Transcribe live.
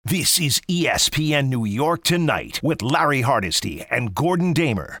This is ESPN New York Tonight with Larry Hardesty and Gordon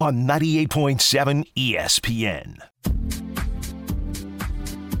Damer on 98.7 ESPN.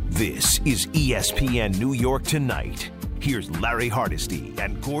 This is ESPN New York Tonight. Here's Larry Hardesty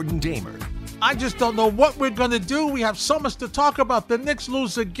and Gordon Damer. I just don't know what we're going to do. We have so much to talk about. The Knicks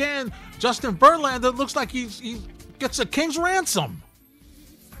lose again. Justin Verlander looks like he gets a king's ransom.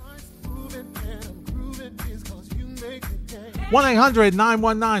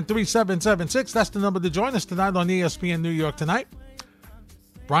 1-800-919-3776. That's the number to join us tonight on ESPN New York Tonight.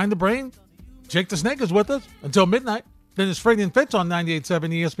 Brian the Brain, Jake the Snake is with us until midnight. Then it's Freddie and Fitz on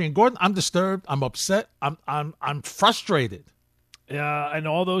 98.7 ESPN. Gordon, I'm disturbed. I'm upset. I'm frustrated. And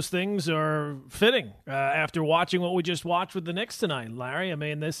all those things are fitting after watching what we just watched with the Knicks tonight, Larry. I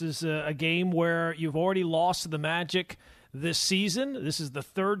mean, this is a game where you've already lost to the Magic this season. This is the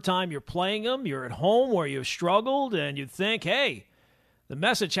third time you're playing them. You're at home where you've struggled, and you'd think, hey, the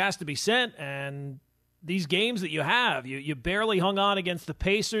message has to be sent. And these games that you have, you barely hung on against the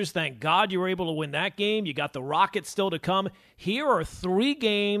Pacers. Thank God you were able to win that game. You got the Rockets still to come. Here are 3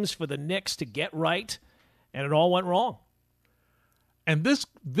 games for the Knicks to get right, and it all went wrong. And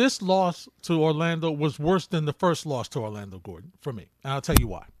this loss to Orlando was worse than the first loss to Orlando, Gordon, for me. And I'll tell you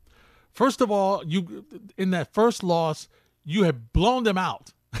why. First of all, in that first loss, you had blown them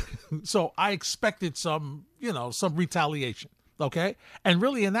out. So I expected some retaliation, okay? And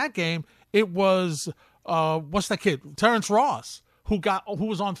really in that game, it was, what's that kid? Terrence Ross, who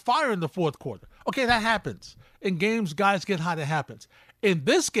was on fire in the fourth quarter. Okay, that happens. In games, guys get hot, it happens. In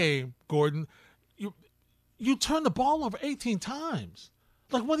this game, Gordon, you turn the ball over 18 times.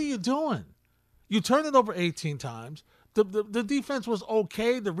 Like, what are you doing? You turn it over 18 times. The defense was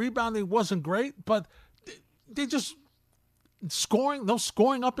okay. The rebounding wasn't great, but they just no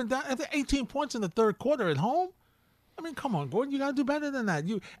scoring up and down. 18 points in the third quarter at home. I mean, come on, Gordon, you got to do better than that.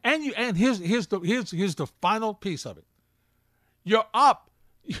 Here's the final piece of it. You're up.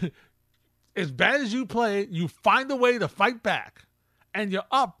 As bad as you play, you find a way to fight back, and you're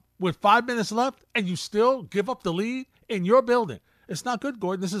up with 5 minutes left, and you still give up the lead in your building. It's not good,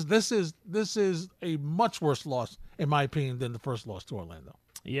 Gordon. This is a much worse loss, in my opinion, than the first loss to Orlando.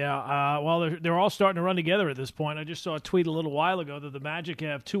 Yeah, well, they're all starting to run together at this point. I just saw a tweet a little while ago that the Magic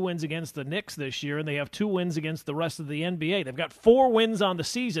have 2 wins against the Knicks this year, and they have 2 wins against the rest of the NBA. They've got 4 wins on the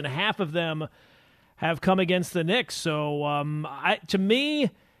season. Half of them have come against the Knicks. So, to me,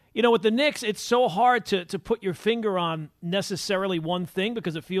 with the Knicks, it's so hard to put your finger on necessarily one thing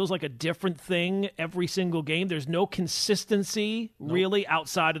because it feels like a different thing every single game. There's no consistency, really,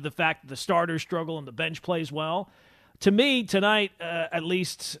 outside of the fact that the starters struggle and the bench plays well. To me, tonight, at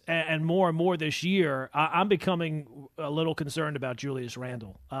least, and more this year, I'm becoming a little concerned about Julius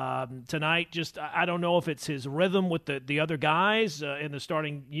Randle. Tonight, I don't know if it's his rhythm with the other guys in the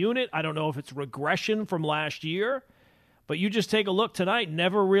starting unit. I don't know if it's regression from last year. But you just take a look tonight,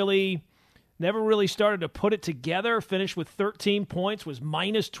 never really started to put it together, finished with 13 points, was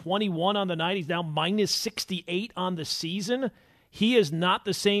minus 21 on the night. He's now minus 68 on the season. He is not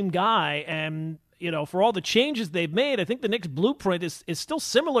the same guy, and for all the changes they've made, I think the Knicks' blueprint is still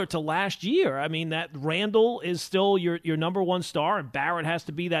similar to last year. I mean, that Randle is still your number one star, and Barrett has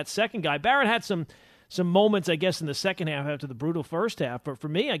to be that second guy. Barrett had some moments, I guess, in the second half after the brutal first half. But for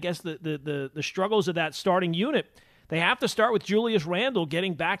me, I guess the struggles of that starting unit, they have to start with Julius Randle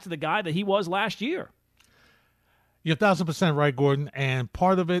getting back to the guy that he was last year. You're 1,000% right, Gordon, and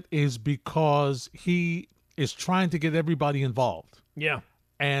part of it is because he is trying to get everybody involved. Yeah.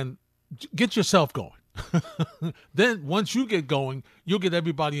 And get yourself going. Then once you get going, you'll get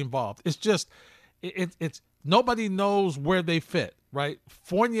everybody involved. It's just it's nobody knows where they fit, right?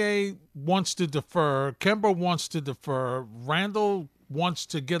 Fournier wants to defer. Kemba wants to defer. Randle wants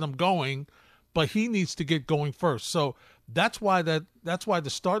to get them going, but he needs to get going first. So that's why the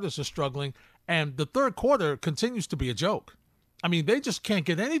starters are struggling, and the third quarter continues to be a joke. I mean, they just can't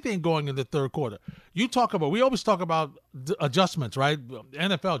get anything going in the third quarter. We always talk about adjustments, right?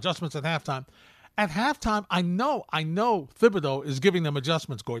 NFL adjustments at halftime. At halftime, I know Thibodeau is giving them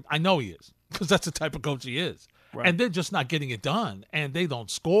adjustments, Gordon. I know he is, because that's the type of coach he is. Right. And they're just not getting it done, and they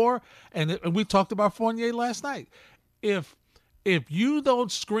don't score. And we talked about Fournier last night. If you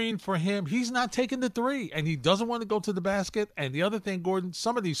don't screen for him, he's not taking the three, and he doesn't want to go to the basket. And the other thing, Gordon,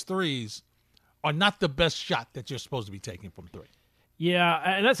 some of these threes are not the best shot that you're supposed to be taking from three. Yeah,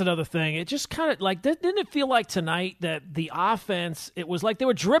 and that's another thing. It just kind of like didn't it feel like tonight that the offense? It was like they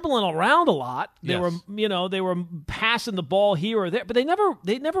were dribbling around a lot. They were, they were passing the ball here or there, but they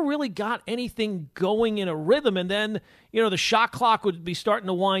never really got anything going in a rhythm. And then the shot clock would be starting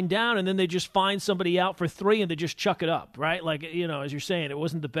to wind down, and then they just find somebody out for three and they just chuck it up, right? Like as you're saying, it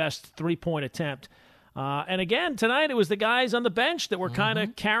wasn't the best 3-point attempt. And again, tonight it was the guys on the bench that were kind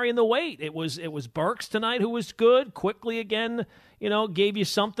of carrying the weight. It was Burks tonight who was good. Quickly again, gave you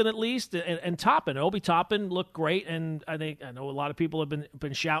something at least. And Toppin, Obi Toppin looked great. And I know a lot of people have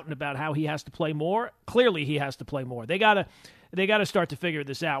been shouting about how he has to play more. Clearly, he has to play more. They gotta start to figure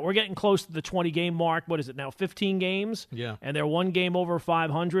this out. We're getting close to the 20-game mark. What is it now? 15 games. Yeah. And they're one game over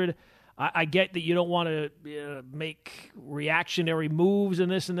 500. I get that you don't want to make reactionary moves and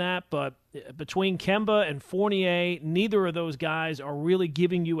this and that, but between Kemba and Fournier, neither of those guys are really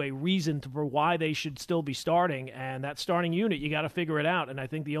giving you a reason for why they should still be starting. And that starting unit, you got to figure it out. And I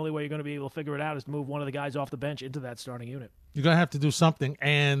think the only way you're going to be able to figure it out is to move one of the guys off the bench into that starting unit. You're going to have to do something.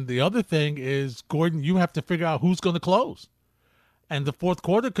 And the other thing is, Gordon, you have to figure out who's going to close. And the fourth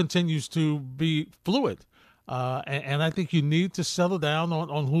quarter continues to be fluid. And I think you need to settle down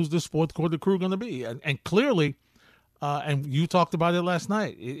on who's this fourth quarter crew going to be. And clearly, and you talked about it last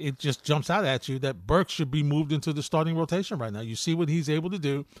night, it just jumps out at you that Burks should be moved into the starting rotation right now. You see what he's able to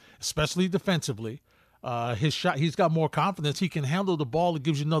do, especially defensively. His shot, he's got more confidence. He can handle the ball. It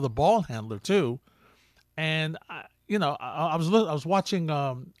gives you another ball handler, too. And, I was watching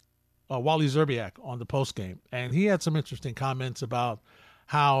Wally Zerbiak on the postgame, and he had some interesting comments about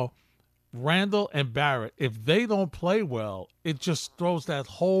how Randall and Barrett, if they don't play well, it just throws the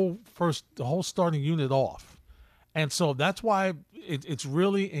whole starting unit off. And so that's why it's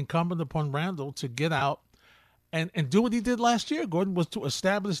really incumbent upon Randall to get out and do what he did last year, Gordon, was to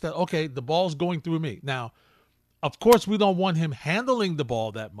establish that, okay, the ball's going through me. Now, of course, we don't want him handling the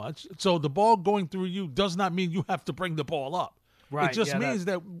ball that much. So the ball going through you does not mean you have to bring the ball up. Right, it just means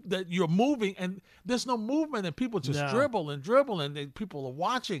that you're moving, and there's no movement, and people just dribble, and people are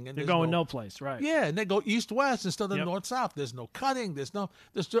watching. And they're going no place, right? Yeah, and they go east-west instead of north-south. There's no cutting.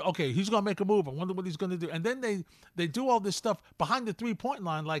 Okay, he's going to make a move. I wonder what he's going to do. And then they do all this stuff behind the three-point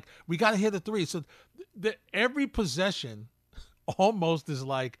line, like, we got to hit a three. So every possession almost is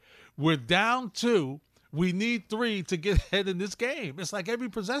like, we're down 2. We need 3 to get ahead in this game. It's like every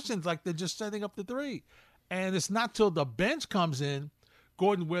possession is like they're just setting up the 3. And it's not till the bench comes in,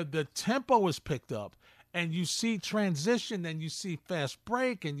 Gordon, where the tempo is picked up and you see transition and you see fast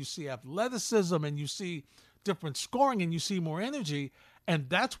break and you see athleticism and you see different scoring and you see more energy. And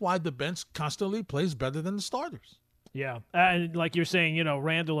that's why the bench constantly plays better than the starters. Yeah. And like you're saying,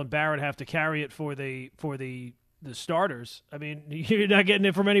 Randall and Barrett have to carry it for the starters. I mean, you're not getting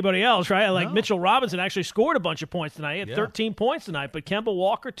it from anybody else, right? Like no. Mitchell Robinson actually scored a bunch of points tonight. He had 13 points tonight, but Kemba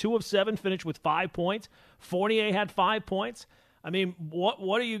Walker, 2 of 7, finished with 5 points. Fournier had 5 points. I mean, what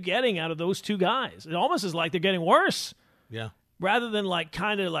are you getting out of those two guys? It almost is like they're getting worse. Yeah. Rather than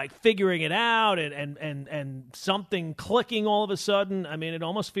kind of figuring it out and something clicking all of a sudden. I mean, it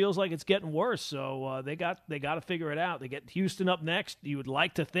almost feels like it's getting worse. So they got to figure it out. They get Houston up next. You would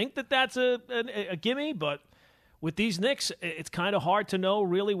like to think that that's a gimme, but with these Knicks, it's kind of hard to know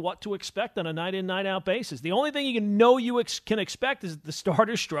really what to expect on a night-in, night-out basis. The only thing you can expect is the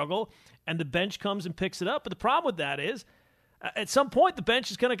starters struggle and the bench comes and picks it up. But the problem with that is, at some point, the bench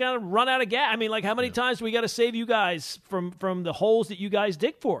is going to kind of run out of gas. I mean, how many times do we got to save you guys from the holes that you guys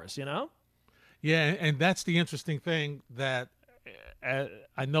dig for us, Yeah, and that's the interesting thing that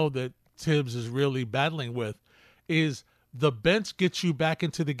I know that Tibbs is really battling with, is the bench gets you back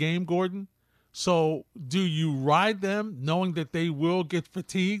into the game, Gordon. So do you ride them knowing that they will get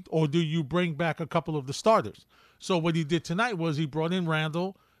fatigued, or do you bring back a couple of the starters? So what he did tonight was he brought in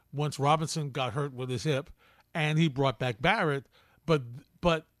Randall once Robinson got hurt with his hip, and he brought back Barrett. But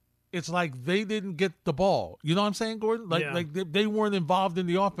it's like they didn't get the ball. You know what I'm saying, Gordon? They weren't involved in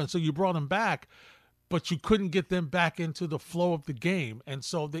the offense, so you brought them back, but you couldn't get them back into the flow of the game. And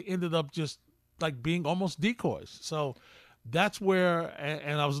so they ended up just being almost decoys. So that's where,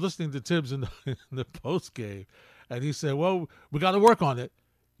 and I was listening to Tibbs in the post game, and he said, well, we got to work on it.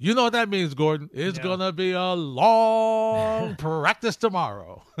 You know what that means, Gordon. It's going to be a long practice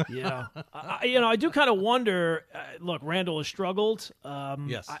tomorrow. Yeah. I do kind of wonder, look, Randall has struggled.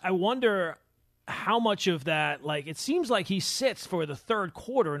 Yes. I wonder how much of that, it seems like he sits for the third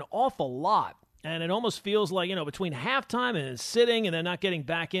quarter an awful lot. And it almost feels like, between halftime and sitting and then not getting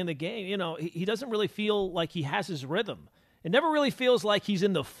back in the game, he doesn't really feel like he has his rhythm. It never really feels like he's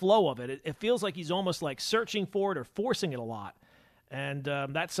in the flow of it. It feels like he's almost searching for it or forcing it a lot. And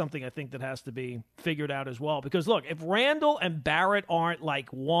that's something I think that has to be figured out as well. Because, look, if Randall and Barrett aren't like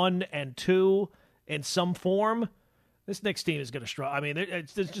 1 and 2 in some form, this Knicks team is going to struggle. I mean,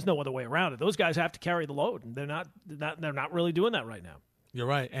 there's just no other way around it. Those guys have to carry the load, and they're not really doing that right now. You're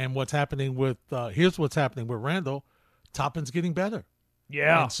right. And what's happening with here's what's happening with Randall. Toppin's getting better.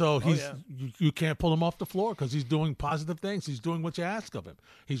 Yeah. And so you can't pull him off the floor because he's doing positive things. He's doing what you ask of him.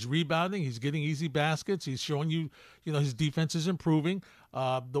 He's rebounding. He's getting easy baskets. He's showing you, his defense is improving.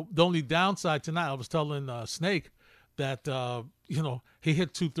 The only downside tonight, I was telling Snake that, he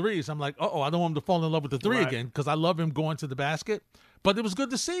hit 2 threes. I'm like, I don't want him to fall in love with the three again because I love him going to the basket. But it was good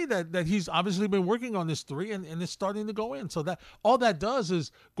to see that he's obviously been working on this three and it's starting to go in. So that all that does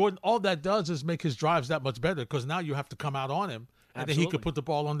is make his drives that much better because now you have to come out on him. And then he could put the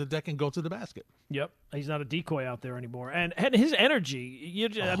ball on the deck and go to the basket. Yep. He's not a decoy out there anymore. And his energy,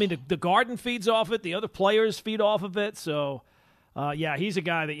 the Garden feeds off it. The other players feed off of it. So, he's a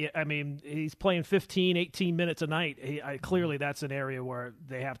guy that, he's playing 15, 18 minutes a night. Clearly that's an area where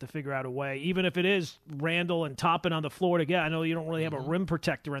they have to figure out a way. Even if it is Randall and Toppin on the floor together. I know you don't really have a rim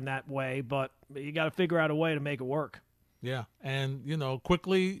protector in that way, but you got to figure out a way to make it work. Yeah. And,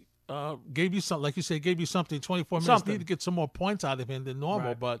 quickly – gave you something, like you said, gave you something. 24 minutes. Need to get some more points out of him than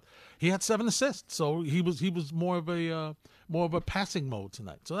normal, but he had 7 assists, so he was more of a passing mode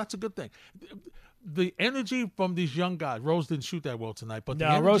tonight. So that's a good thing. The energy from these young guys. Rose didn't shoot that well tonight, but the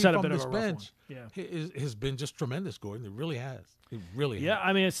energy Rose had a from bit this of a rough bench has been just tremendous. Gordon, it really has. It really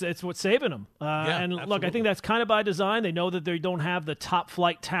has. Yeah, it's what's saving them. And absolutely. Look, I think that's kind of by design. They know that they don't have the top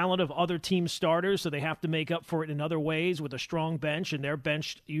flight talent of other team starters, so they have to make up for it in other ways with a strong bench, and their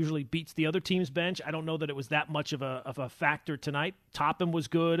bench usually beats the other team's bench. I don't know that it was that much of a factor tonight. Toppin was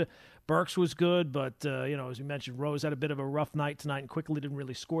good. Burks was good, but, as you mentioned, Rose had a bit of a rough night tonight and quickly didn't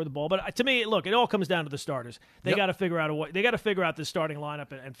really score the ball. But to me, look, it all comes down to the starters. They got to figure out a way. They got to figure out the starting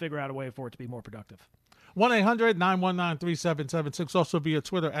lineup and figure out a way for it to be more productive. 1-800-919-3776. Also via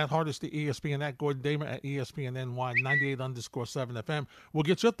Twitter at Hardesty ESPN, at Gordon Damer, at ESPNNY 98_7 FM. We'll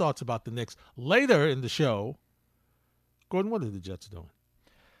get your thoughts about the Knicks later in the show. Gordon, what are the Jets doing?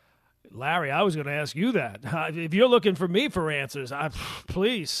 Larry, I was going to ask you that. If you're looking for me for answers,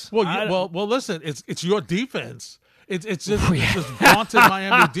 please. Well, listen, it's your defense. It's just vaunted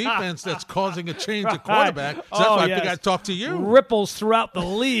Miami defense that's causing a change at quarterback. So that's why I think I'd talk to you. Ripples throughout the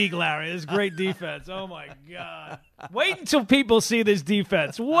league, Larry. It's great defense. Oh, my God. Wait until people see this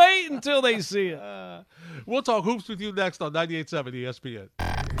defense. Wait until they see it. We'll talk hoops with you next on 98.7 ESPN.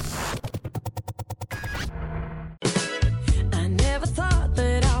 I never thought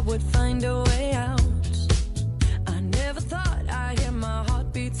that I would find a way out. I never thought I'd hear my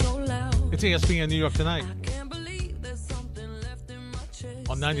heartbeat so loud. It's ESPN New York Tonight.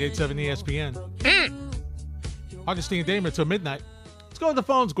 On 98.7 ESPN. Hardesty and Damer till midnight. Let's go to the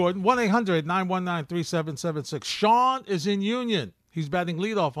phones, Gordon. 1-800-919-3776. Sean is in Union. He's batting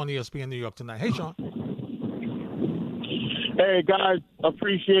leadoff on ESPN New York Tonight. Hey, Sean. Hey, guys.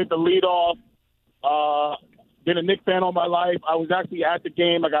 Appreciate the leadoff. Been a Knicks fan all my life. I was actually at the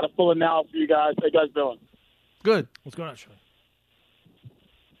game. I got a full analysis for you guys. How you guys doing? Good. What's going on, Sean?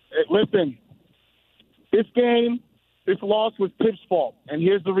 Hey, listen, this loss was Pip's fault, and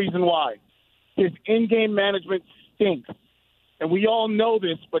here's the reason why. His in-game management stinks, and we all know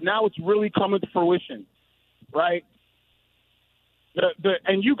this, but now it's really coming to fruition, right?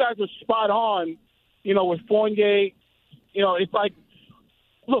 And you guys are spot on, with Fournier. It's like,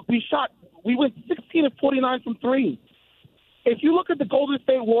 look, we went 16 of 49 from three. If you look at the Golden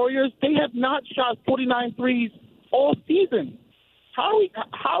State Warriors, they have not shot 49 threes all season. How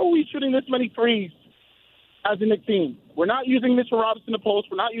are we shooting this many threes as a Knicks team? We're not using Mitchell Robinson in the post.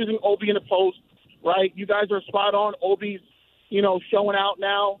 We're not using Obi in the post, right? You guys are spot on. Obi's, showing out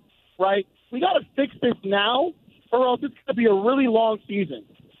now, right? We got to fix this now, or else it's going to be a really long season.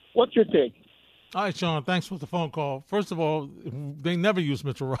 What's your take? All right, Sean, thanks for the phone call. First of all, they never use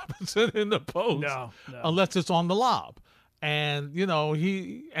Mitchell Robinson in the post no. unless it's on the lob. And,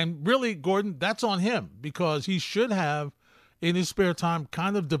 really, Gordon, that's on him because he should have, in his spare time,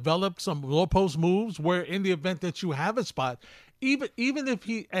 kind of developed some low post moves where in the event that you have a spot, even if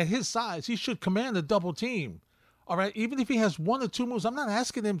he, at his size, he should command a double team. All right, even if he has 1 or 2 moves, I'm not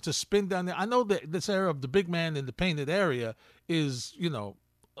asking him to spin down there. I know that this era of the big man in the painted area is,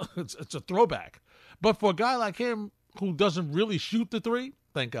 it's a throwback. But for a guy like him who doesn't really shoot the three,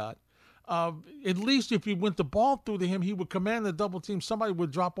 thank God, at least if you went the ball through to him, he would command the double team. Somebody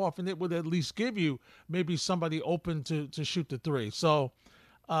would drop off, and it would at least give you maybe somebody open to shoot the three. So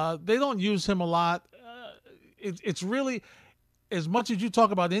they don't use him a lot. It's really as much as you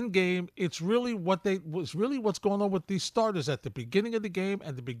talk about in game, it's really what's going on with these starters at the beginning of the game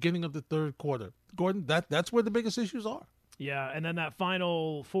and the beginning of the third quarter. Gordon, that's where the biggest issues are. Yeah, and then that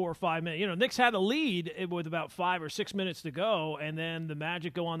final 4 or 5 minutes. Knicks had a lead with about 5 or 6 minutes to go, and then the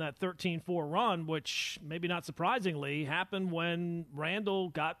Magic go on that 13-4 run, which maybe not surprisingly happened when Randall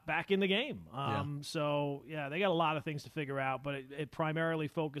got back in the game. So, they got a lot of things to figure out, but it primarily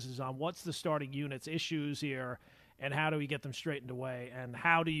focuses on what's the starting unit's issues here and how do we get them straightened away, and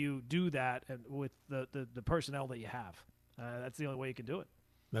how do you do that with the personnel that you have. That's the only way you can do it.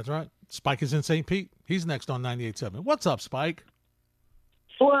 That's right. Spike is in St. Pete. He's next on 98.7. What's up, Spike?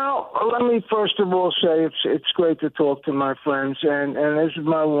 Well, let me first of all say it's great to talk to my friends, and this is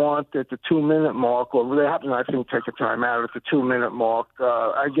my want at the 2-minute mark, or they happen, I think, take a time out at the 2-minute mark.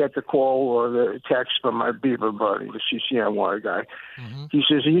 I get the call or the text from my Beaver buddy, the CCNY guy. Mm-hmm. He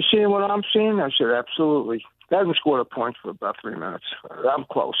says, "Are you seeing what I'm seeing?" I said, "Absolutely." I haven't scored a point for about 3 minutes. I'm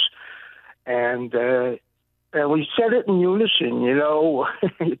close. And we said it in unison,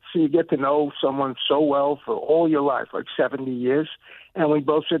 you get to know someone so well for all your life, like 70 years, and we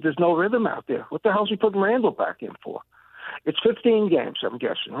both said there's no rhythm out there. What the hell is he putting Randall back in for? It's 15 games, I'm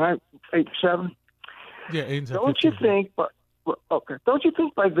guessing, right? 8-7? Yeah, 8-7. Don't you think, don't you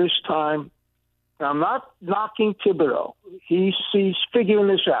think by this time, I'm not knocking Thibodeau. He's figuring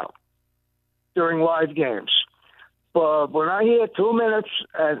this out during live games. But when I hear 2 minutes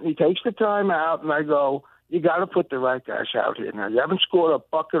and he takes the time out and I go, you got to put the right guys out here. Now, you haven't scored a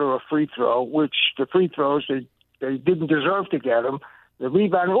bucket or a free throw, which the free throws, they didn't deserve to get them. The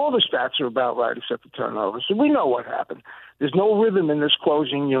rebound, all the stats are about right except the turnovers. So we know what happened. There's no rhythm in this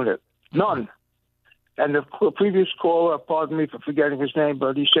closing unit. None. And the previous caller, pardon me for forgetting his name,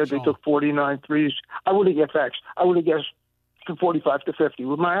 but he said they took 49 threes. I would have guessed from 45 to 50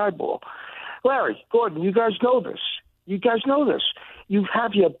 with my eyeball. Larry, Gordon, you guys know this. You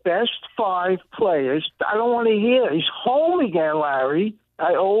have your best 5 players. I don't want to hear. He's home again, Larry.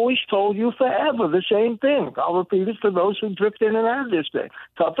 I always told you forever the same thing. I'll repeat it for those who drift in and out of this thing.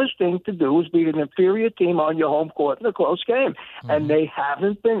 Toughest thing to do is beat an inferior team on your home court in a close game. Mm-hmm. And they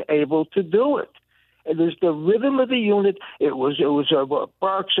haven't been able to do it. It is the rhythm of the unit. It was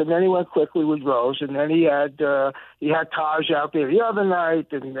Burks, and then he went quickly with Rose, and then he had Taj out there the other night,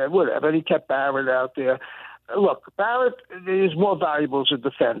 and whatever. And he kept Barrett out there. Look, Barrett is more valuable as a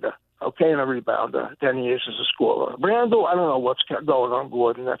defender, and a rebounder than he is as a scorer. Randall, I don't know what's going on,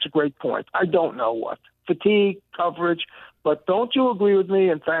 Gordon. That's a great point. I don't know what. Fatigue, coverage. But don't you agree with me?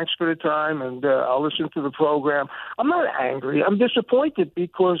 And thanks for the time, and I'll listen to the program. I'm not angry. I'm disappointed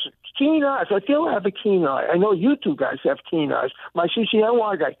because keen eyes. I feel I have a keen eye. I know you two guys have keen eyes. My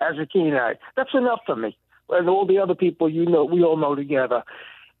CCNY guy has a keen eye. That's enough for me. And all the other people we all know together.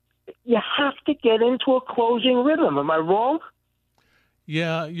 You have to get into a closing rhythm. Am I wrong?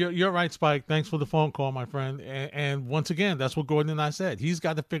 Yeah, you're right, Spike. Thanks for the phone call, my friend. And once again, that's what Gordon and I said. He's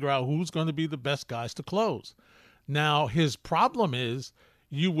got to figure out who's going to be the best guys to close. Now, his problem is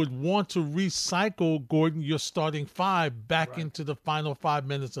you would want to recycle, Gordon, your starting 5 back into the final 5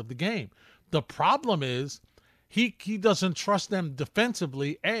 minutes of the game. The problem is he doesn't trust them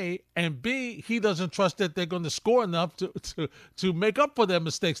defensively, A, and B, he doesn't trust that they're going to score enough to make up for their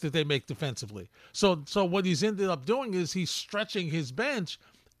mistakes that they make defensively. So what he's ended up doing is he's stretching his bench,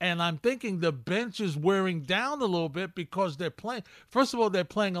 and I'm thinking the bench is wearing down a little bit because they're playing. First of all, they're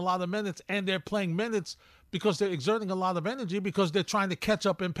playing a lot of minutes, and they're playing minutes because they're exerting a lot of energy because they're trying to catch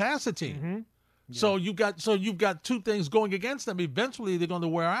up and pass a team. Mm-hmm. Yeah. So you've got 2 things going against them. Eventually, they're going to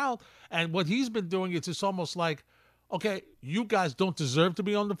wear out. And what he's been doing is it's almost like, okay, you guys don't deserve to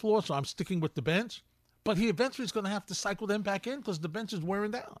be on the floor, so I'm sticking with the bench. But he eventually is going to have to cycle them back in because the bench is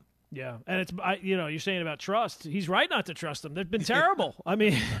wearing down. Yeah, and you're saying about trust. He's right not to trust them. They've been terrible. I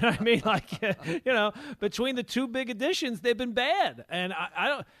mean, between the 2 big additions, they've been bad. And I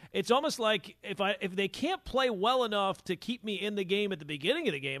don't. It's almost like if they can't play well enough to keep me in the game at the beginning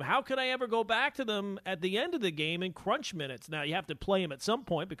of the game, how could I ever go back to them at the end of the game in crunch minutes? Now you have to play them at some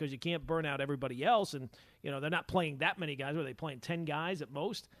point because you can't burn out everybody else, and they're not playing that many guys. Are they playing 10 guys at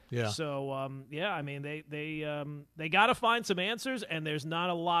most? Yeah. So I mean they got to find some answers, and there's not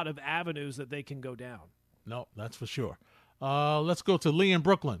a lot of avenues that they can go down. No, that's for sure. Let's go to Lee in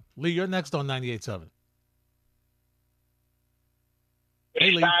Brooklyn. Lee, you're next on 98.7.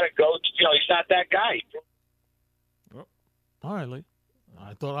 He's not that guy. Oh, all right, Lee.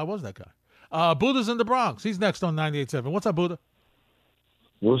 I thought I was that guy. Buddha's in the Bronx. He's next on 98.7. What's up, Buddha?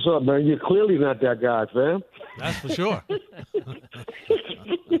 What's up, man? You're clearly not that guy, fam. That's for sure.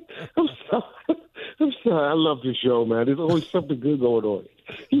 I'm sorry. I love this show, man. There's always something good going on.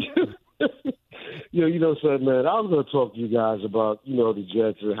 Son, man, I was going to talk to you guys about, the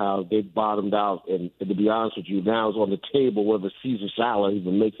Jets and how they bottomed out. And to be honest with you, now it's on the table whether Cesar Salah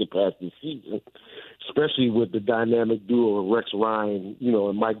even makes it past this season, especially with the dynamic duo of Rex Ryan,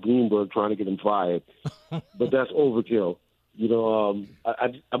 and Mike Greenberg trying to get him fired. But that's overkill. I'm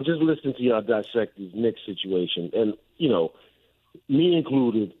just listening to y'all dissect this Knicks situation. And, me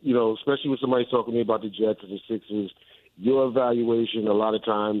included, especially with somebody talking to me about the Jets and the Sixers, your evaluation a lot of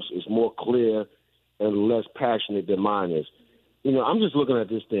times is more clear and less passionate than mine is. I'm just looking at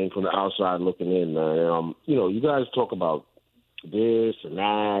this thing from the outside looking in, man. You guys talk about this and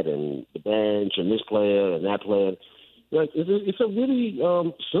that and the bench and this player and that player. Like, it's a really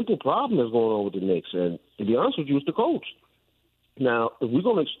simple problem that's going on with the Knicks. And to be honest with you, it's the coach. Now, if we're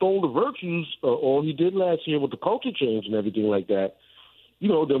going to extol the virtues all he did last year with the culture change and everything like that,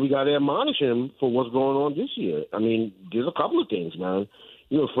 then we got to admonish him for what's going on this year. I mean, there's a couple of things, man.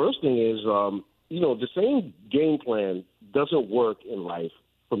 First thing is, the same game plan doesn't work in life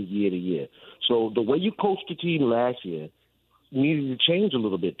from year to year. So the way you coached the team last year needed to change a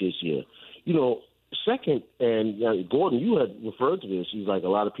little bit this year. Second, and Gordon, you had referred to this. He's like, a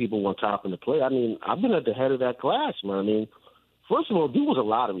lot of people want Toppin to play. I mean, I've been at the head of that class, man. I mean, first of all, dude was a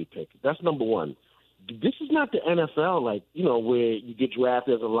lottery pick. That's number one. This is not the NFL, where you get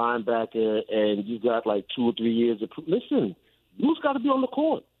drafted as a linebacker and you got like 2 or 3 years. Listen, dude's got to be on the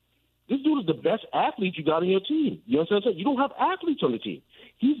court. This dude is the best athlete you got on your team. You understand what I'm saying? You don't have athletes on the team.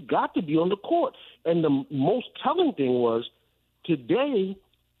 He's got to be on the court. And the most telling thing was today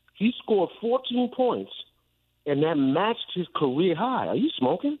he scored 14 points, and that matched his career high. Are you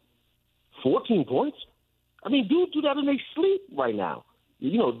smoking? 14 points? I mean, dudes do that in their sleep right now.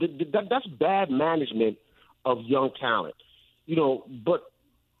 That's bad management of young talent. But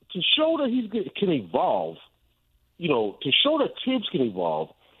to show that he can evolve, to show that Tibbs can evolve,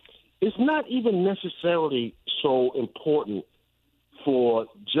 it's not even necessarily so important for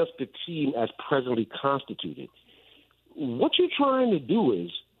just the team as presently constituted. What you're trying to do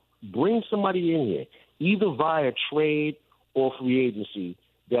is bring somebody in here, either via trade or free agency,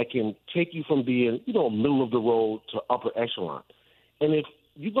 that can take you from being, middle of the road to upper echelon. And if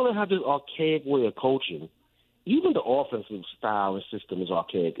you're going to have this archaic way of coaching, even the offensive style and system is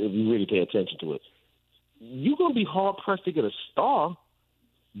archaic if you really pay attention to it. You're going to be hard-pressed to get a star,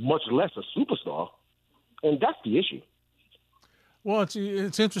 much less a superstar, and that's the issue. Well, it's an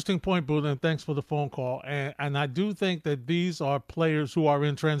interesting point, Buddha, and thanks for the phone call. And I do think that these are players who are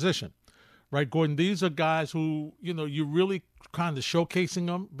in transition, right, Gordon? These are guys who, you're really kind of showcasing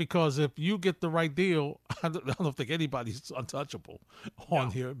them, because if you get the right deal, I don't think anybody's untouchable on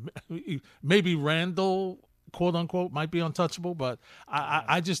here. Maybe Randall, quote unquote, might be untouchable, but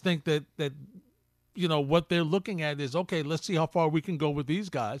I just think that what they're looking at is, okay, let's see how far we can go with these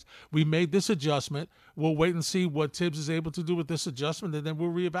guys. We made this adjustment. We'll wait and see what Tibbs is able to do with this adjustment, and then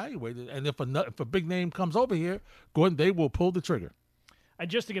we'll reevaluate it. And if a big name comes over here, Gordon, they will pull the trigger. And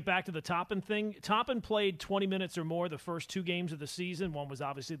just to get back to the Toppin thing, Toppin played 20 minutes or more the first 2 games of the season. One was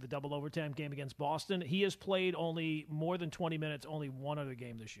obviously the double overtime game against Boston. He has played only more than 20 minutes, only one other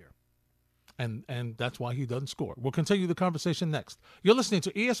game this year. And that's why he doesn't score. We'll continue the conversation next. You're listening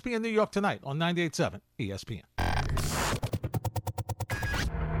to ESPN New York Tonight on 98.7 ESPN.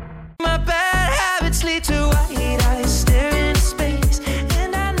 My bad habits lead to white eyes staring into space,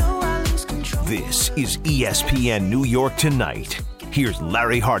 and I know I lose control. This is ESPN New York Tonight. Here's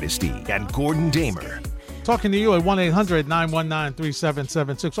Larry Hardesty and Gordon Damer. Talking to you at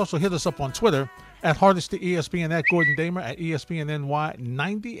 1-800-919-3776. Also hit us up on Twitter at Hardesty ESPN, at Gordon Damer, at ESPNNY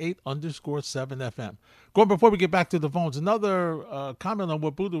 98_7 FM. Gordon, before we get back to the phones, another comment on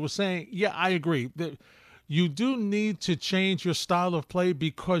what Buddha was saying. Yeah, I agree. You do need to change your style of play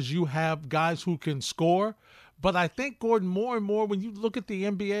because you have guys who can score. But I think, Gordon, more and more when you look at the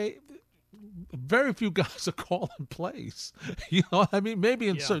NBA, very few guys are calling plays. You know what I mean? Maybe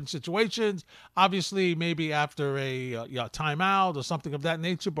in certain situations, obviously maybe after a timeout or something of that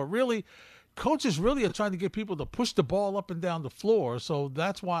nature. But really, coaches really are trying to get people to push the ball up and down the floor. So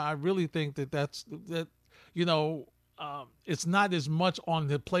that's why I really think it's not as much on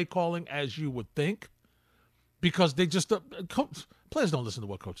the play calling as you would think, because they just players don't listen to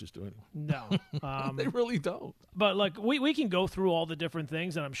what coaches do anymore. No, they really don't. But like we can go through all the different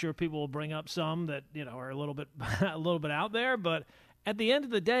things, and I'm sure people will bring up some that are a little bit out there. But at the end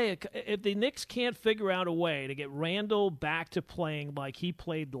of the day, if the Knicks can't figure out a way to get Randall back to playing like he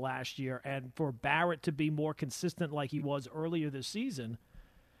played last year, and for Barrett to be more consistent like he was earlier this season,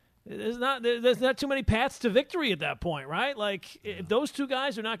 there's not too many paths to victory at that point, right? Like, if those two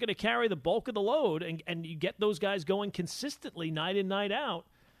guys are not going to carry the bulk of the load, and you get those guys going consistently night in, night out,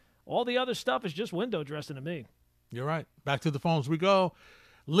 All the other stuff is just window dressing to me. You're right. Back to the phones we go.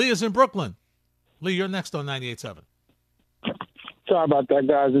 Lee is in Brooklyn. Lee, you're next on 98.7. Sorry about that,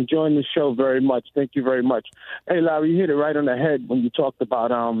 guys. Enjoying the show very much. Thank you very much. Hey, Larry, you hit it right on the head when you talked about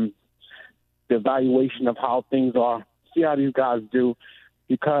the evaluation of how things are. See how these guys do,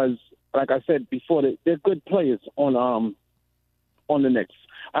 because, like I said before, they're good players on the Knicks.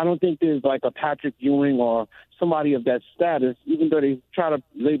 I don't think there's like a Patrick Ewing or somebody of that status, even though they try to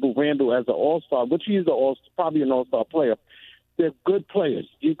label Randall as an all-star, which he is probably an all-star player. They're good players.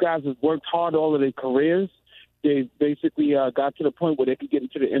 These guys have worked hard all of their careers. They basically got to the point where they could get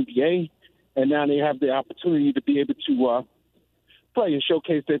into the NBA, and now they have the opportunity to be able to play and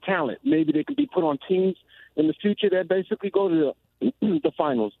showcase their talent. Maybe they could be put on teams in the future that basically go to the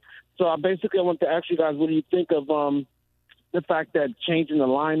finals. So I want to ask you guys, what do you think of the fact that changing the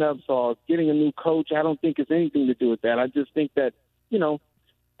lineups or getting a new coach? I don't think it's anything to do with that. I just think that,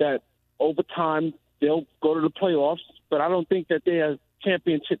 that over time they'll go to the playoffs, but I don't think that they're a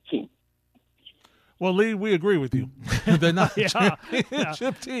championship team. Well, Lee, we agree with you. They're not a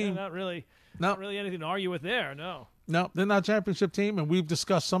championship team. Not really anything to argue with there, no. No, they're not a championship team, and we've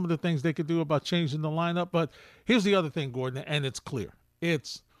discussed some of the things they could do about changing the lineup. But here's the other thing, Gordon, and it's clear.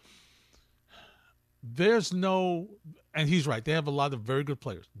 There's no, and he's right, they have a lot of very good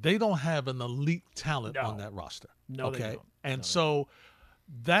players. They don't have an elite talent on that roster. No, okay? they don't. And so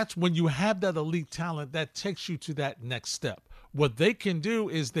that's when you have that elite talent, that takes you to that next step. What they can do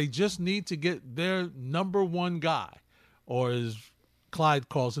is they just need to get their number one guy, or as Clyde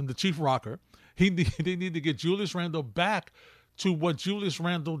calls him, the chief rocker. They need to get Julius Randle back to what Julius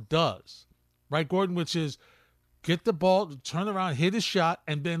Randle does, right, Gordon, which is get the ball, turn around, hit his shot,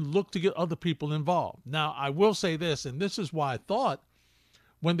 and then look to get other people involved. Now, I will say this, and this is why I thought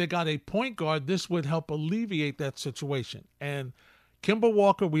when they got a point guard, this would help alleviate that situation. And Kemba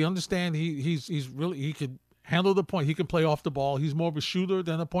Walker, we understand he could handle the point. He can play off the ball. He's more of a shooter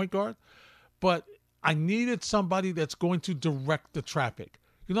than a point guard. But I needed somebody that's going to direct the traffic.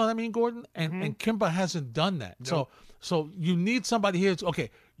 You know what I mean, Gordon? And Kemba hasn't done that. Nope. So you need somebody here. Okay,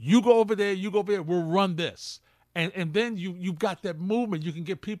 you go over there, we'll run this. And then you've got that movement. You can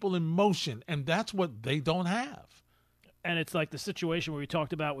get people in motion, and that's what they don't have. And it's like the situation where we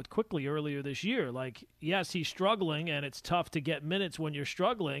talked about with Quickly earlier this year. Like, yes, he's struggling, and it's tough to get minutes when you're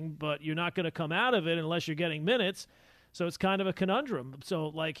struggling, but you're not going to come out of it unless you're getting minutes. So it's kind of a conundrum. So,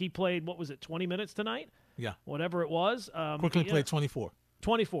 like, he played, 20 minutes tonight? Yeah. Whatever it was. Quickly played 24.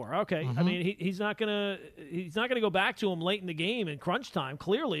 24. Okay. I mean, he's not gonna go back to him late in the game in crunch time.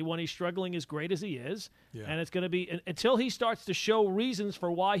 Clearly, when he's struggling as great as he is, and it's going to be until he starts to show reasons for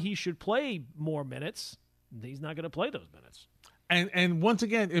why he should play more minutes. He's not going to play those minutes. And once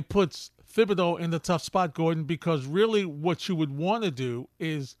again, it puts Thibodeau in the tough spot, Gordon, because really what you would want to do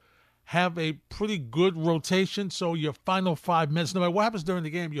is have a pretty good rotation. So your final 5 minutes, no matter what happens during the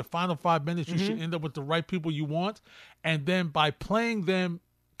game, your final 5 minutes, you should end up with the right people you want. And then by playing them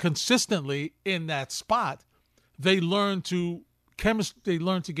consistently in that spot, they learn to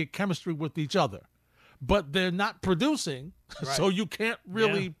get chemistry with each other. But they're not producing, so you can't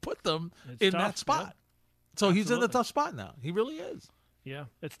really put them in that spot. Yeah. So Absolutely. He's in a tough spot now. He really is. Yeah,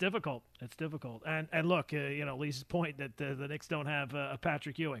 it's difficult. And look, Lee's point that the Knicks don't have a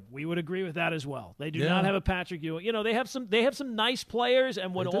Patrick Ewing. We would agree with that as well. They do not have a Patrick Ewing. They have some nice players,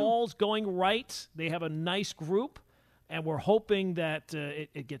 and when all's going right, they have a nice group. And we're hoping that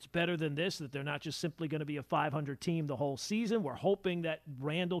it gets better than this, that they're not just simply going to be a 500 team the whole season. We're hoping that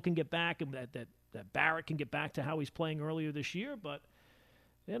Randall can get back and that Barrett can get back to how he's playing earlier this year. But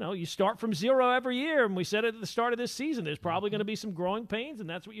you start from zero every year, and we said it at the start of this season, there's probably going to be some growing pains, and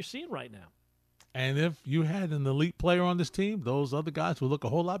that's what you're seeing right now. And if you had an elite player on this team, those other guys would look a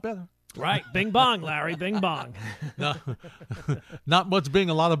whole lot better. Right. Bing bong, Larry. Bing bong. No, not much bing,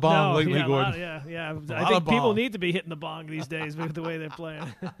 a lot of bong lately, Gordon. I think people need to be hitting the bong these days with the way they're playing.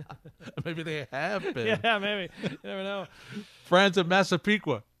 Maybe they have been. Yeah, maybe. You never know. Fran's at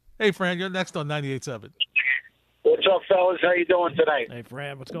Massapequa. Hey, Fran, you're next on 98.7. What's up, fellas? How you doing tonight? Hey,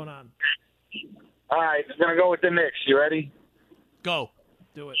 Fran, what's going on? All right, I'm going to go with the Knicks. You ready? Go.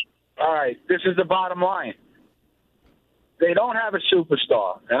 Do it. All right, this is the bottom line. They don't have a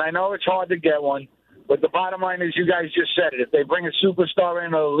superstar, and I know it's hard to get one, but the bottom line is you guys just said it. If they bring a superstar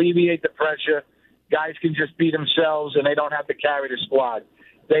in, it'll alleviate the pressure. Guys can just be themselves, and they don't have to carry the squad.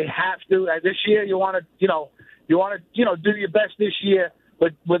 They have to. This year, you want to do your best this year.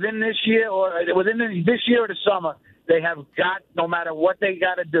 But within this year or the summer, they have got, no matter what they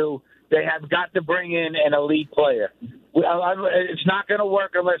got to do, they have got to bring in an elite player. It's not going to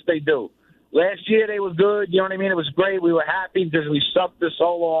work unless they do. Last year they were good. You know what I mean? It was great. We were happy because we sucked for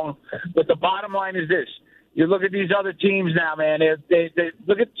so long. But the bottom line is this. You look at these other teams now, man. They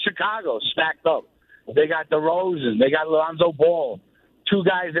look at Chicago stacked up. They got DeRozan. They got Lonzo Ball. Two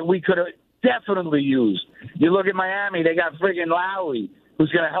guys that we could have definitely used. You look at Miami. They got friggin' Lowry,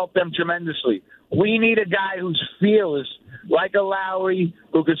 who's going to help them tremendously. We need a guy who's fearless, like a Lowry,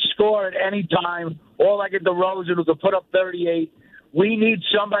 who could score at any time, or like a DeRozan who could put up 38. We need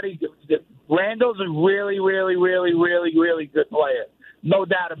somebody. Randall's a really, really, really, really, really good player. No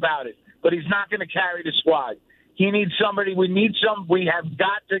doubt about it. But he's not going to carry the squad. He needs somebody. We have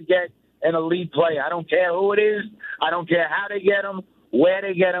got to get an elite player. I don't care who it is. I don't care how they get him, where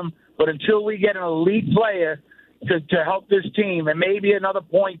they get him. But until we get an elite player to help this team, and maybe another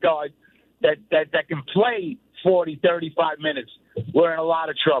point guard that can play 40, 35 minutes, we're in a lot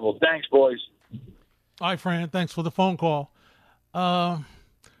of trouble. Thanks, boys. All right, Fran, thanks for the phone call.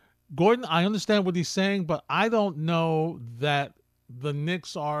 Gordon, I understand what he's saying, but I don't know that the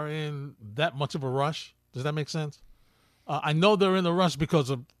Knicks are in that much of a rush. Does that make sense? I know they're in a rush because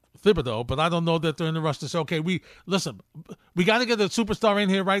of Thibodeau, but I don't know that they're in a rush to say, okay, we got to get a superstar in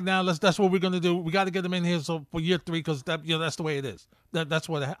here right now. That's what we're going to do. We got to get them in here for year 3 because that's the way it is. That's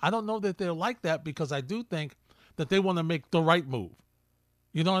what I don't know that they're like that, because I do think that they want to make the right move.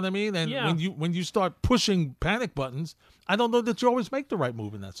 You know what I mean? And when you start pushing panic buttons, I don't know that you always make the right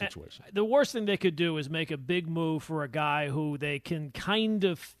move in that situation. The worst thing they could do is make a big move for a guy who they can kind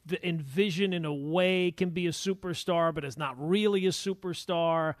of envision in a way can be a superstar, but is not really a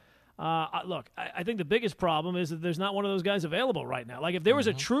superstar. Look, I think the biggest problem is that there's not one of those guys available right now. Like, if there was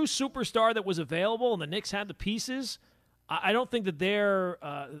a true superstar that was available and the Knicks had the pieces, I don't think that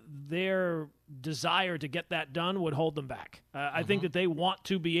their desire to get that done would hold them back. I think that they want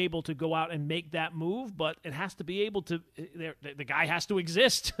to be able to go out and make that move, but it has to be able to. The guy has to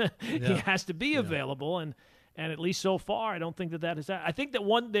exist. He has to be available, and at least so far, I don't think that is that. I think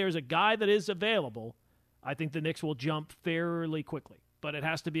that there's a guy that is available. I think the Knicks will jump fairly quickly, but it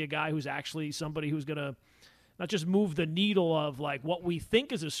has to be a guy who's actually somebody who's going to not just move the needle of like what we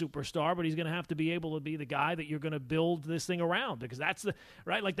think is a superstar, but he's going to have to be able to be the guy that you're going to build this thing around, because that's the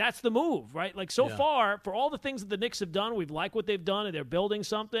move, right? Like, so far, for all the things that the Knicks have done, we've liked what they've done and they're building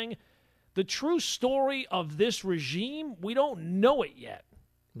something. The true story of this regime, we don't know it yet.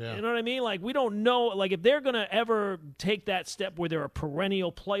 Yeah. You know what I mean? Like, we don't know, like, if they're going to ever take that step where they're a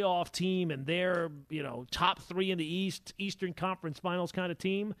perennial playoff team and they're, top 3 in the Eastern Conference Finals kind of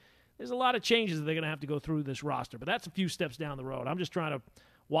team. There's a lot of changes that they're going to have to go through this roster, but that's a few steps down the road. I'm just trying to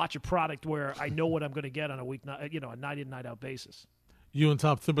watch a product where I know what I'm going to get on a night in, night out basis. You and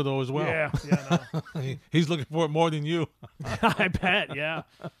Tom Thibodeau as well. Yeah. No. He's looking for it more than you. I bet. Yeah.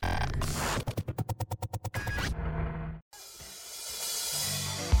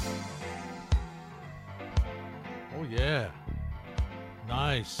 Oh yeah,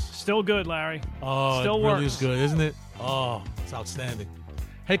 nice. Still good, Larry. Oh, still it works. really is good, isn't it? Oh, it's outstanding.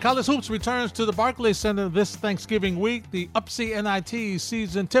 Hey, College Hoops returns to the Barclays Center this Thanksgiving week. The UPSI NIT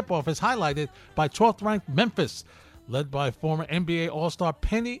season tip-off is highlighted by 12th-ranked Memphis, led by former NBA All-Star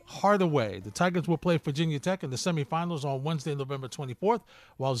Penny Hardaway. The Tigers will play Virginia Tech in the semifinals on Wednesday, November 24th,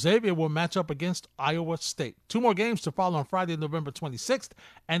 while Xavier will match up against Iowa State. 2 more games to follow on Friday, November 26th,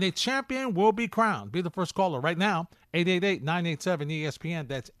 and a champion will be crowned. Be the first caller right now, 888-987-ESPN.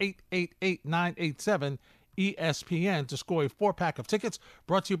 That's 888-987-ESPN. ESPN to score a 4-pack of tickets,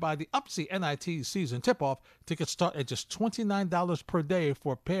 brought to you by the UPSI NIT season tip-off. Tickets start at just $29 per day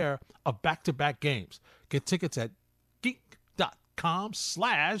for a pair of back-to-back games. Get tickets at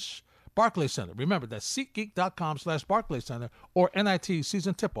geek.com/Barclays Center. Remember, that's SeatGeek.com/Barclays Center or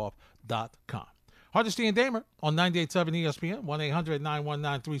NITseasontip-off.com. Hardesty and Damer on 98.7 ESPN,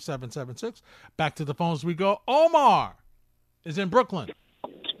 1-800-919-3776. Back to the phones we go. Omar is in Brooklyn.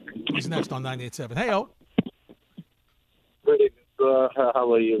 He's next on 98.7. Hey, O.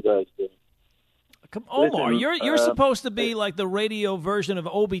 How are you guys doing? Come, Omar, you're supposed to be like the radio version of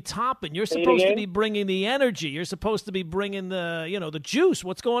Obi Toppin. You're supposed to be bringing the energy. You're supposed to be bringing the juice.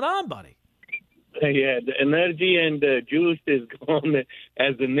 What's going on, buddy? Yeah, the energy and the juice is gone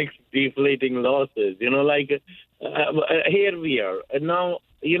as the Knicks deflating losses. Here we are. Now,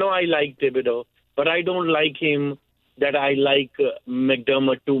 I like Thibodeau, but I don't like him that I like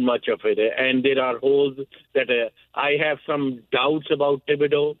McDermott too much of it. And there are holes that I have some doubts about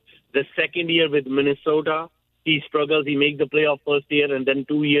Thibodeau. The second year with Minnesota, he struggles. He makes the playoff first year, and then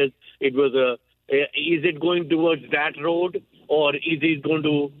 2 years, it was is it going towards that road, or is he going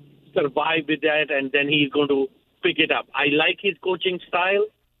to survive with that, and then he's going to pick it up? I like his coaching style,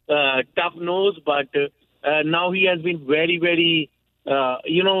 tough nose, but now he has been very, very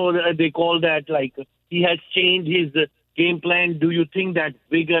They call that like he has changed his game plan. Do you think that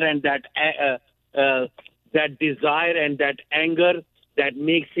vigor and that desire and that anger that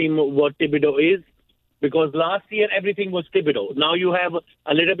makes him what Thibodeau is? Because last year everything was Thibodeau. Now you have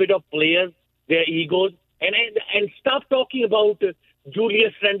a little bit of players, their egos, and stop talking about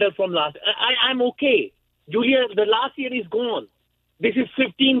Julius Randle from last. I'm okay. The last year is gone. This is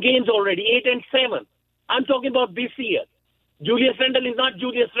 15 games already, 8-7. I'm talking about this year. Julius Randle is not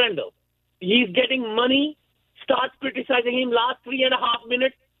Julius Randle. He's getting money. Start criticizing him last 3.5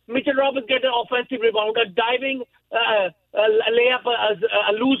 minutes. Mitchell Roberts gets an offensive rebound, a diving layup,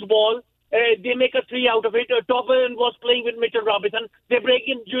 a loose ball. They make a 3 out of it. Topper was playing with Mitchell Robinson. They break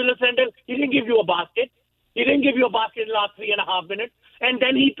in Julius Randle. He didn't give you a basket. He didn't give you a basket in the last 3.5 minutes. And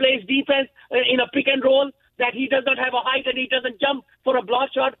then he plays defense in a pick and roll that he does not have a height and he doesn't jump for a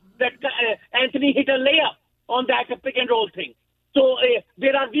block shot that Anthony hit a layup on that pick and roll thing. So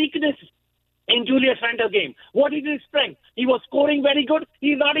there are weaknesses in Julius Randle's game. What is his strength? He was scoring very good.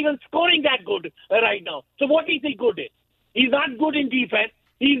 He's not even scoring that good right now. So what is he good in? He's not good in defense.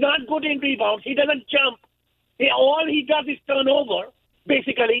 He's not good in rebounds. He doesn't jump. All he does is turnover,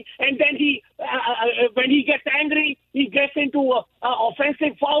 basically. And then when he gets angry, he gets into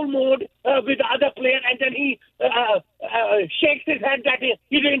offensive foul mode with the other player, and then he shakes his head that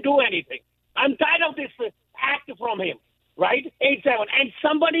he didn't do anything. I'm tired of this act from him, right? 8-7. And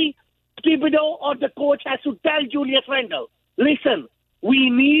somebody, Thibodeau or the coach, has to tell Julius Randle, listen, we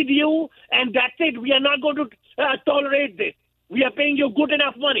need you, and that's it. We are not going to tolerate this. We are paying you good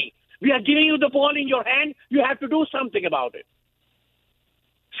enough money. We are giving you the ball in your hand. You have to do something about it.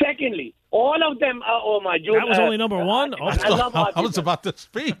 Secondly, all of them, that was only number one? I was about to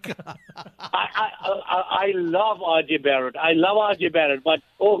speak. I love RJ Barrett. But,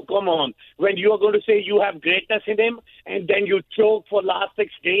 come on. When you are going to say you have greatness in him and then you choke for last 6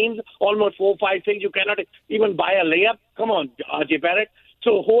 games, almost 4, 5 things, you cannot even buy a layup. Come on, RJ Barrett.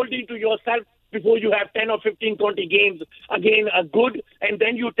 So holding to yourself before you have 10 or 15, 20 games, again, good, and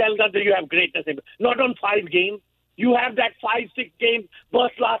then you tell them that you have greatness in him. Not on 5 games. You have that 5-6 game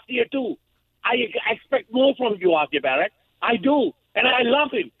burst last year too. I expect more from you, RJ Barrett. I do, and I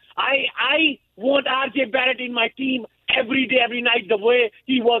love him. I want RJ Barrett in my team every day, every night, the way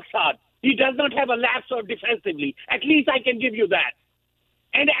he works hard. He does not have a lapse or defensively. At least I can give you that.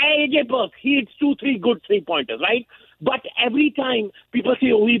 And AJ Burke, he hits 2-3 good 3-pointers, right? But every time people say,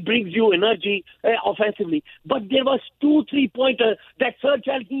 he brings you energy offensively. But there was 2 3-pointers that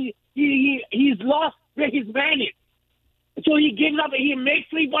Sergel, he's lost where his man is. So he gives up, he makes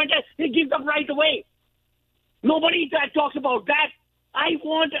 3-pointers, he gives up right away. Nobody talks about that. I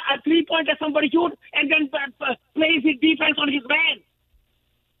want a 3-pointer somebody shoot and then plays his defense on his man.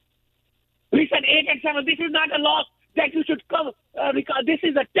 Listen, 8-7, this is not a loss that you should come because this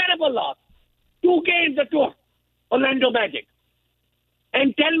is a terrible loss. 2 games to Orlando Magic.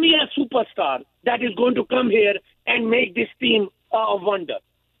 And tell me a superstar that is going to come here and make this team a wonder.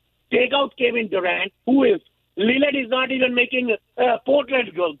 Take out Kevin Durant, who is Lillard is not even making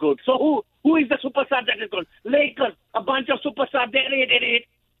Portland good. So who is the superstar that is good? Lakers, a bunch of superstars. They're 8-8.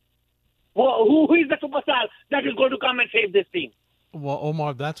 Well, who is the superstar that is going to come and save this team? Well,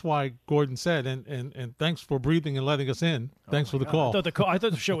 Omar, that's why Gordon said, and thanks for breathing and letting us in. Thanks for the call. I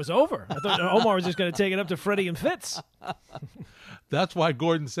thought the show was over. I thought Omar was just going to take it up to Freddie and Fitz. That's why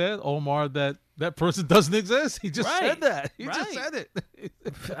Gordon said, Omar, that person doesn't exist. He just said that. He just said it.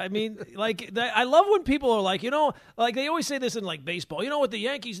 I mean, I love when people are like, they always say this in like baseball. You know what the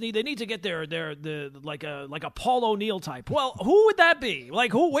Yankees need? They need to get their like a Paul O'Neill type. Well, who would that be?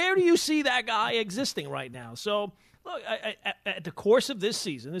 Like where do you see that guy existing right now? So. Look, at the course of this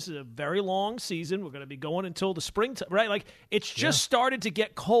season, this is a very long season. We're going to be going until the spring, right? Like, it's just started to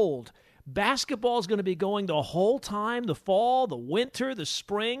get cold. Basketball is going to be going the whole time, the fall, the winter, the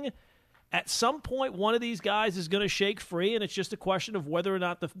spring. At some point, one of these guys is going to shake free, and it's just a question of whether or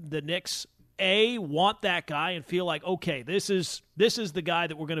not the Knicks, A, want that guy and feel like, okay, this is the guy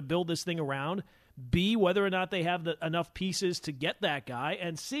that we're going to build this thing around. B, whether or not they have enough pieces to get that guy,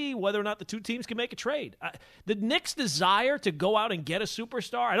 and C, whether or not the 2 teams can make a trade. The Knicks' desire to go out and get a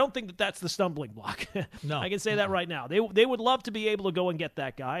superstar, I don't think that's the stumbling block. No. I can say that right now. They would love to be able to go and get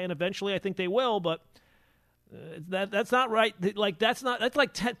that guy, and eventually I think they will, but that's not right. That's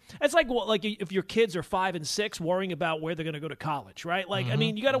like if your kids are 5 and 6 worrying about where they're going to go to college, right? I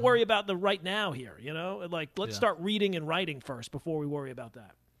mean, you got to worry about the right now here, let's start reading and writing first before we worry about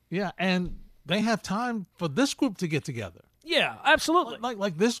that. Yeah, and they have time for this group to get together. Yeah, absolutely.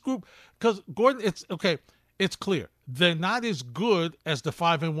 Like this group, because Gordon, it's okay. It's clear they're not as good as the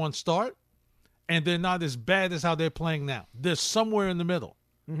 5-1 start, and they're not as bad as how they're playing now. They're somewhere in the middle.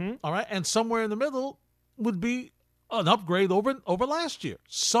 Mm-hmm. All right, and somewhere in the middle would be an upgrade over last year.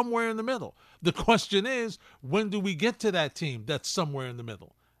 Somewhere in the middle. The question is, when do we get to that team that's somewhere in the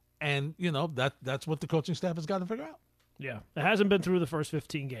middle? And that's what the coaching staff has got to figure out. Yeah, it hasn't been through the first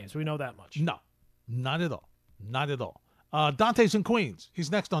 15 games. We know that much. No, not at all. Not at all. Dante's in Queens.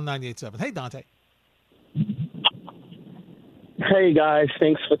 He's next on 98.7. Hey, Dante. Hey, guys.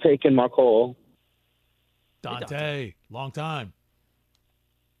 Thanks for taking my call. Dante, long time.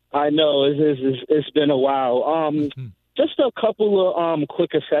 I know. It's been a while. Just a couple of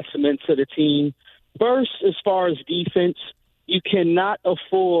quick assessments of the team. First, as far as defense, you cannot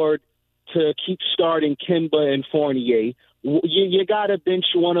afford to keep starting Kemba and Fournier. You got to bench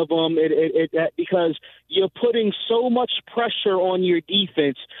one of them because you're putting so much pressure on your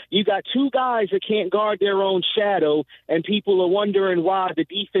defense. You got two guys that can't guard their own shadow, and people are wondering why the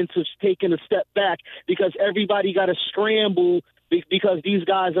defense has taken a step back because everybody got to scramble because these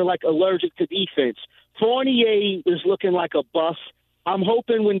guys are like allergic to defense. Fournier is looking like a bust. I'm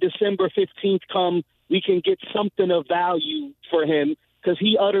hoping when December 15th comes, we can get something of value for him because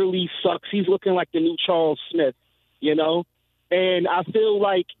he utterly sucks. He's looking like the new Charles Smith, And I feel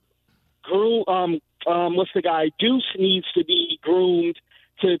like what's the guy? Deuce needs to be groomed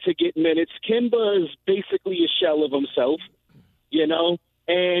to get minutes. Kemba is basically a shell of himself,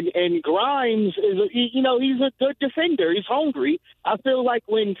 And Grimes is, he's a good defender. He's hungry. I feel like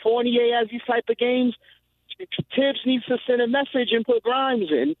when Fournier has these type of games, Tibbs needs to send a message and put Grimes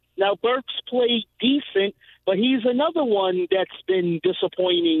in. Now, Burks played decent, but he's another one that's been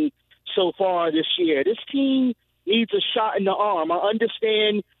disappointing so far this year. This team needs a shot in the arm. I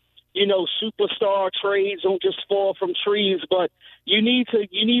understand, superstar trades don't just fall from trees, but you need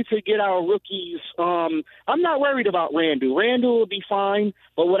to get our rookies. I'm not worried about Randall. Randall will be fine,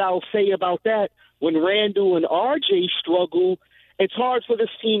 but what I'll say about that, when Randall and RJ struggle, it's hard for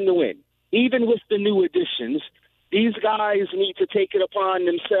this team to win. Even with the new additions, these guys need to take it upon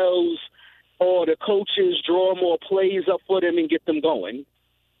themselves, or the coaches draw more plays up for them and get them going.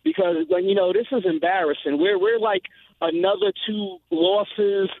 Because this is embarrassing. We're like another 2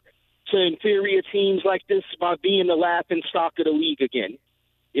 losses to inferior teams like this by being the laughing stock of the league again.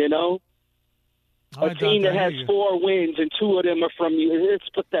 A team that has 4 wins and 2 of them are from you. It's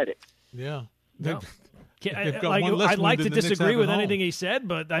pathetic. Yeah. No. I'd like to disagree with anything he said,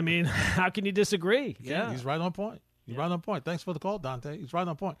 but I mean, how can you disagree? Yeah, he's right on point. Right on point. Thanks for the call, Dante. He's right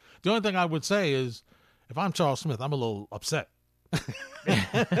on point. The only thing I would say is, if I'm Charles Smith, I'm a little upset.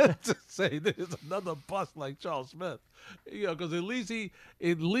 To say there's another bust like Charles Smith, because at least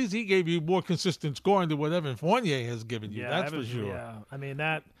he gave you more consistent scoring than whatever Fournier has given you. That's for sure. Yeah, I mean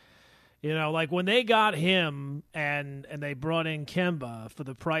that. Like when they got him and they brought in Kemba for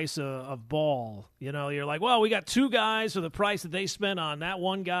the price of Ball, you're like, well, we got 2 guys for the price that they spent on that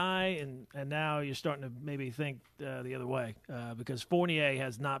one guy, and now you're starting to maybe think the other way because Fournier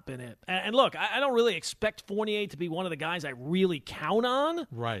has not been it. And look, I don't really expect Fournier to be one of the guys I really count on.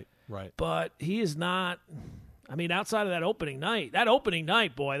 Right. But he is not. I mean, outside of that opening night,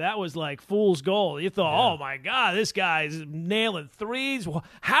 boy, that was like fool's gold. You thought, Oh, my God, this guy's nailing threes.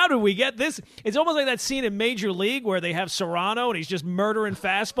 How do we get this? It's almost like that scene in Major League where they have Serrano and he's just murdering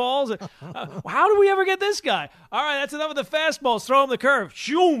fastballs. How do we ever get this guy? All right, that's enough of the fastballs. Throw him the curve.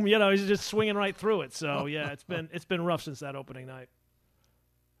 Shoom, he's just swinging right through it. So, yeah, it's been rough since that opening night.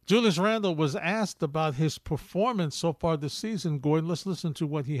 Julius Randle was asked about his performance so far this season. Gordon, let's listen to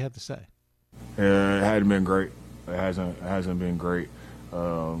what he had to say. It hadn't been great. It hasn't been great.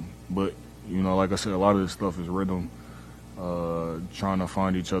 But, like I said, a lot of this stuff is rhythm, trying to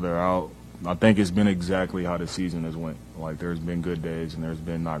find each other out. I think it's been exactly how the season has went. Like, there's been good days and there's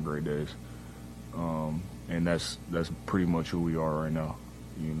been not great days. And that's pretty much who we are right now.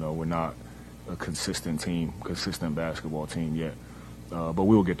 We're not a consistent basketball team yet. But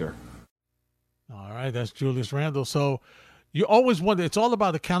we'll get there. All right, that's Julius Randle. So you always wonder, it's all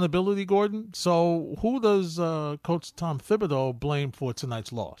about accountability, Gordon. So who does Coach Tom Thibodeau blame for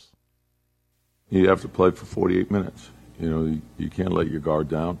tonight's loss? You have to play for 48 minutes. You can't let your guard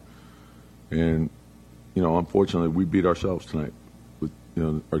down. And, unfortunately, we beat ourselves tonight.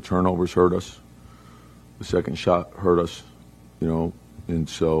 Our turnovers hurt us. The second shot hurt us, and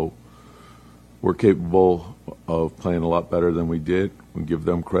so we're capable of playing a lot better than we did. We give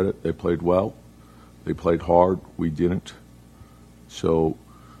them credit. They played well. They played hard. We didn't. So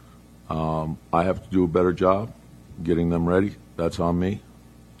I have to do a better job getting them ready. That's on me.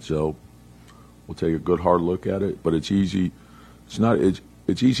 So we'll take a good hard look at it. But it's easy.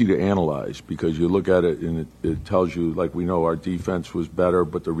 it's easy to analyze because you look at it and it tells you, like we know our defense was better,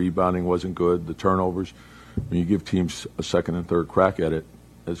 but the rebounding wasn't good, the turnovers. When you give teams a second and third crack at it,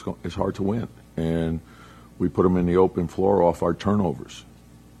 it's hard to win. And we put them in the open floor off our turnovers.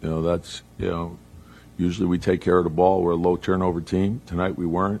 Usually we take care of the ball. We're a low turnover team. Tonight we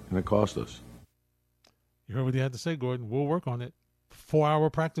weren't, and it cost us. You heard what he had to say, Gordon. We'll work on it. 4-hour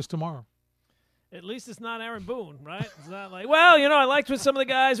practice tomorrow. At least it's not Aaron Boone, right? It's not like, I liked what some of the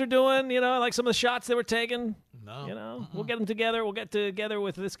guys were doing. I like some of the shots they were taking. No. We'll get them together. We'll get together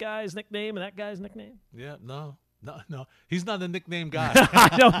with this guy's nickname and that guy's nickname. Yeah, no. He's not a nickname guy.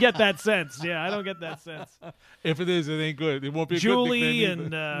 I don't get that sense. Yeah, I don't get that sense. If it is, it ain't good. It won't be a Julie good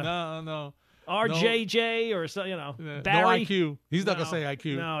nickname and no. RJJ or so, Barry. No IQ. He's not gonna say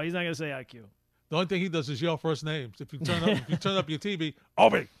IQ. No, he's not gonna say IQ. The only thing he does is yell first names. If you turn up your TV,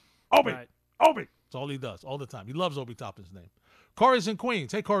 Obi. Right. That's all he does all the time. He loves Obi Toppin's name. Corey's in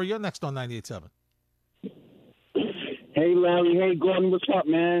Queens. Hey, Corey, you're next on 98.7. Hey, Larry. Hey, Gordon. What's up,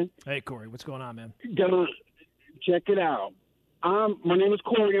 man? Hey, Corey. What's going on, man? Check it out. My name is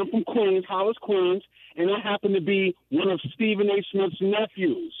Corey. I'm from Queens, Hollis, Queens, and I happen to be one of Stephen A. Smith's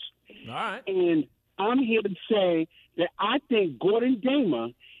nephews. All right. And I'm here to say that I think Gordon Damer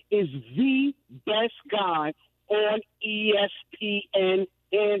is the best guy on ESPN,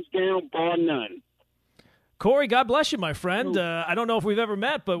 hands down, bar none. Corey, God bless you, my friend. I don't know if we've ever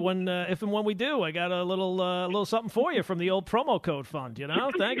met, but if and when we do, I got a little something for you from the old promo code fund.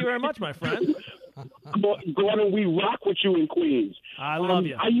 Thank you very much, my friend. Gordon, we rock with you in Queens. I love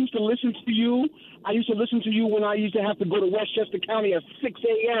you. I used to listen to you. When I used to have to go to Westchester County at 6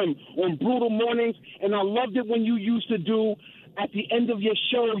 a.m. on brutal mornings, and I loved it when you used to do, at the end of your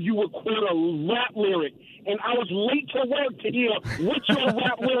show, you would quote a rap lyric. And I was late to work to hear what your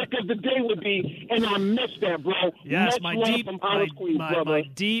rap lyric of the day would be, and I missed that, bro. Yes, my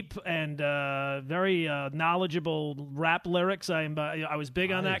deep and very knowledgeable rap lyrics. I was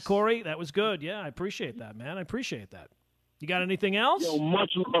big on that, Corey. That was good. Yeah, I appreciate that, man. I appreciate that. You got anything else? Yo,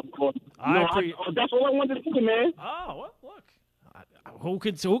 much love, Gordon. That's all I wanted to say, man. Oh, well, look. Who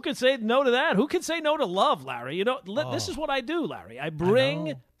could say no to that? Who could say no to love, Larry? This is what I do, Larry. I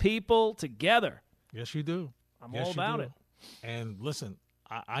bring people together. Yes, you do. I'm all about it. And listen,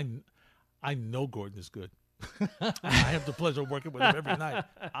 I know Gordon is good. I have the pleasure of working with him every night.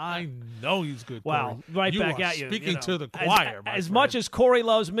 I know he's good. Wow, Corey. back at you. Speaking to the choir. As much as Corey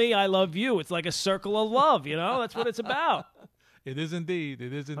loves me, I love you. It's like a circle of love. That's what it's about. It is indeed.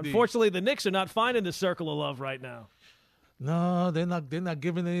 Unfortunately, the Knicks are not finding the circle of love right now. No, they're not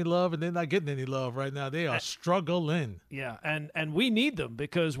giving any love, and they're not getting any love right now. They are struggling. Yeah, and we need them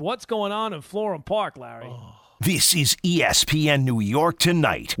because what's going on in Florham Park, Larry? Oh. This is ESPN New York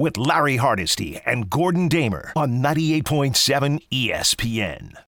Tonight with Larry Hardesty and Gordon Damer on 98.7 ESPN.